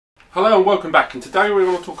Hello and welcome back, and today we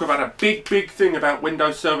want to talk about a big thing about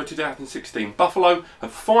Windows Server 2016. Buffalo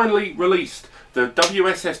have finally released the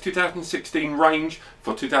WSS 2016 range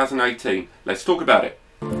for 2018. Let's talk about it.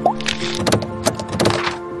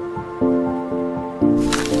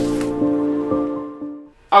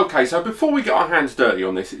 Okay, so before we get our hands dirty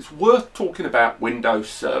on this, it's worth talking about Windows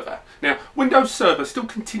Server. Now, Windows Server still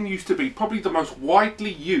continues to be probably the most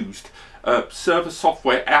widely used server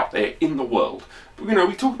software out there in the world. You know,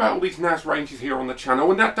 we talk about all these NAS ranges here on the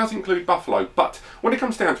channel, and that does include Buffalo, but when it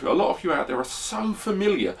comes down to it, a lot of you out there are so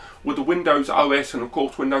familiar with the Windows OS and of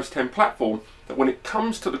course Windows 10 platform that when it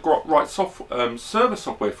comes to the right server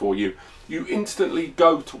software for you, you instantly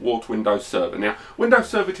go towards Windows Server. Now, Windows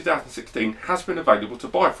Server 2016 has been available to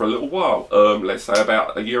buy for a little while, let's say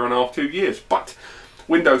about a year and a half, 2 years, but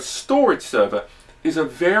Windows Storage Server is a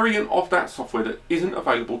variant of that software that isn't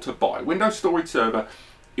available to buy. Windows Storage Server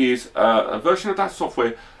is a version of that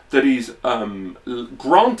software that is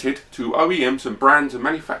granted to OEMs and brands and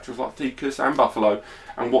manufacturers like Ticus and Buffalo,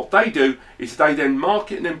 and what they do is they then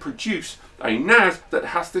market and then produce a NAS that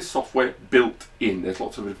has this software built in. There's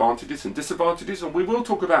lots of advantages and disadvantages, and we will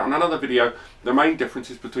talk about in another video the main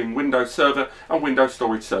differences between Windows Server and Windows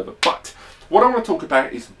Storage Server. But what I want to talk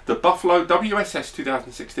about is the Buffalo WSS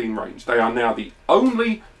 2016 range. They are now the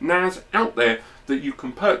only NAS out there that you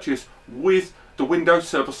can purchase with the Windows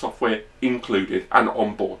Server software included and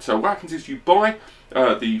on board. So what happens is you buy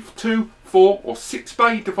the 2, 4 or 6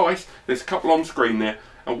 bay device. There's a couple on screen there,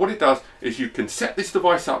 and what it does is you can set this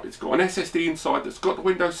device up. It's got an SSD inside that's got the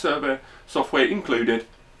Windows Server software included,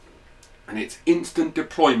 and it's instant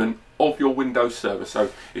deployment of your Windows Server. So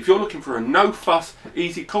if you're looking for a no fuss,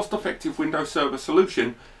 easy, cost effective Windows Server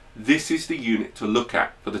solution, this is the unit to look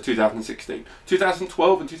at for the 2016.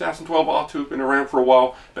 2012 and 2012 R2 have been around for a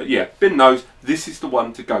while, but yeah, bin those, this is the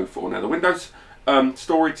one to go for. Now the Windows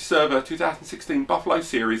Storage Server 2016 Buffalo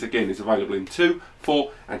series again is available in 2,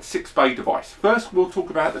 4 and 6 bay device. First we'll talk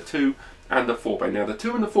about the 2 and the 4 bay. Now the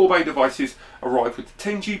 2 and the 4 bay devices arrive with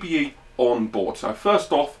 10 GBE on board. So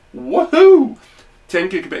first off, woohoo! 10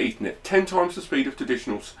 gigabit Ethernet, 10 times the speed of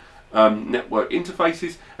traditional network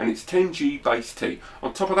interfaces, and it's 10G base T.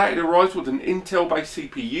 On top of that, it arrives with an Intel based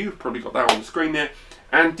CPU, you've probably got that on the screen there,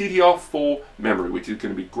 and DDR4 memory, which is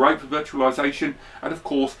going to be great for virtualization and of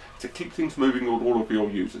course to keep things moving with all of your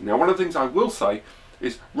users. Now one of the things I will say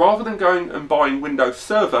is rather than going and buying Windows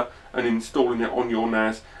Server and installing it on your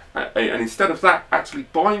NAS, and instead of that actually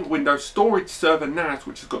buying Windows Storage Server NAS,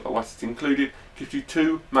 which has got the license included, gives you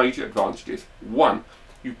 2 major advantages. One,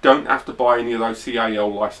 you don't have to buy any of those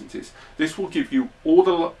CAL licenses. This will give you all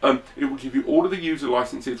the all of the user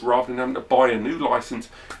licenses rather than having to buy a new license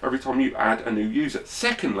every time you add a new user.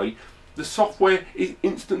 Secondly, the software is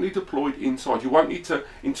instantly deployed inside. You won't need to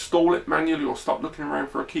install it manually or start looking around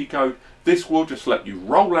for a key code. This will just let you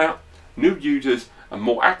roll out new users and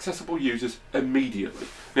more accessible users immediately.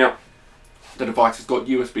 Now, the device has got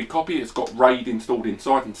USB copy, it's got RAID installed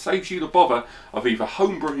inside, and saves you the bother of either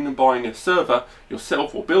homebrewing and buying a server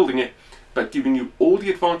yourself or building it, but giving you all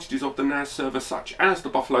the advantages of the NAS server such as the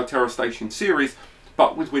Buffalo TerraStation series,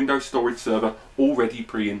 but with Windows Storage Server already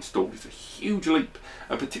pre-installed. It's a huge leap,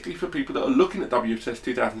 and particularly for people that are looking at WSS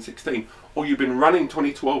 2016, or you've been running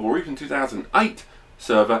 2012 or even 2008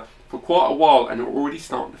 server for quite a while and are already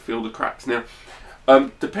starting to feel the cracks. Now,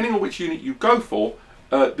 depending on which unit you go for,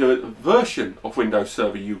 the version of Windows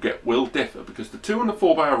Server you get will differ, because the 2 and the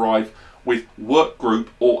 4 bay arrive with Workgroup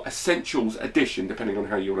or Essentials Edition, depending on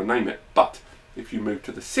how you want to name it. But if you move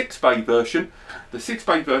to the 6 bay version, the 6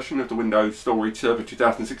 bay version of the Windows Storage Server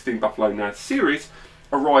 2016 Buffalo NAS series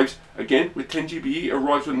arrives again with 10 GBE,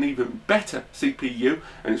 arrives with an even better CPU,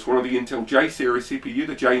 and it's one of the Intel J series CPU,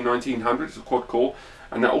 the J1900, it's a quad core,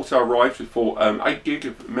 and that also arrives with 8 gig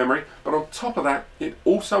of memory. But on top of that, it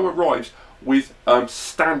also arrives with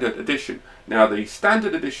Standard Edition. Now the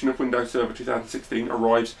Standard Edition of Windows Server 2016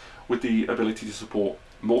 arrives with the ability to support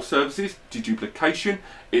more services, deduplication,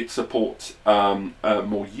 it supports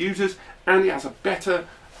more users, and it has a better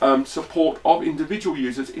support of individual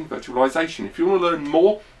users in virtualization. If you want to learn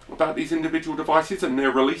more about these individual devices and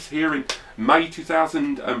their release here in May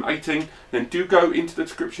 2018, then do go into the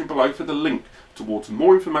description below for the link towards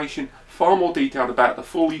more information, far more detailed about the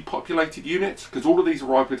fully populated units, because all of these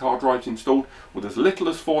arrive with hard drives installed with as little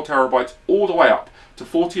as 4 terabytes all the way up to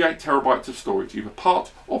 48 terabytes of storage, either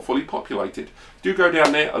part or fully populated. Do go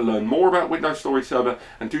down there and learn more about Windows Storage Server,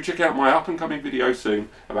 and do check out my up and coming video soon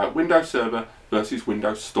about Windows Server versus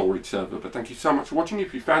Windows Storage Server. But thank you so much for watching.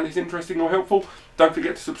 If you found this interesting or helpful, don't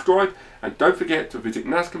forget to subscribe, and don't forget to visit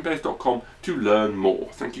nascompares.com to learn more.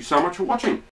 Thank you so much for watching.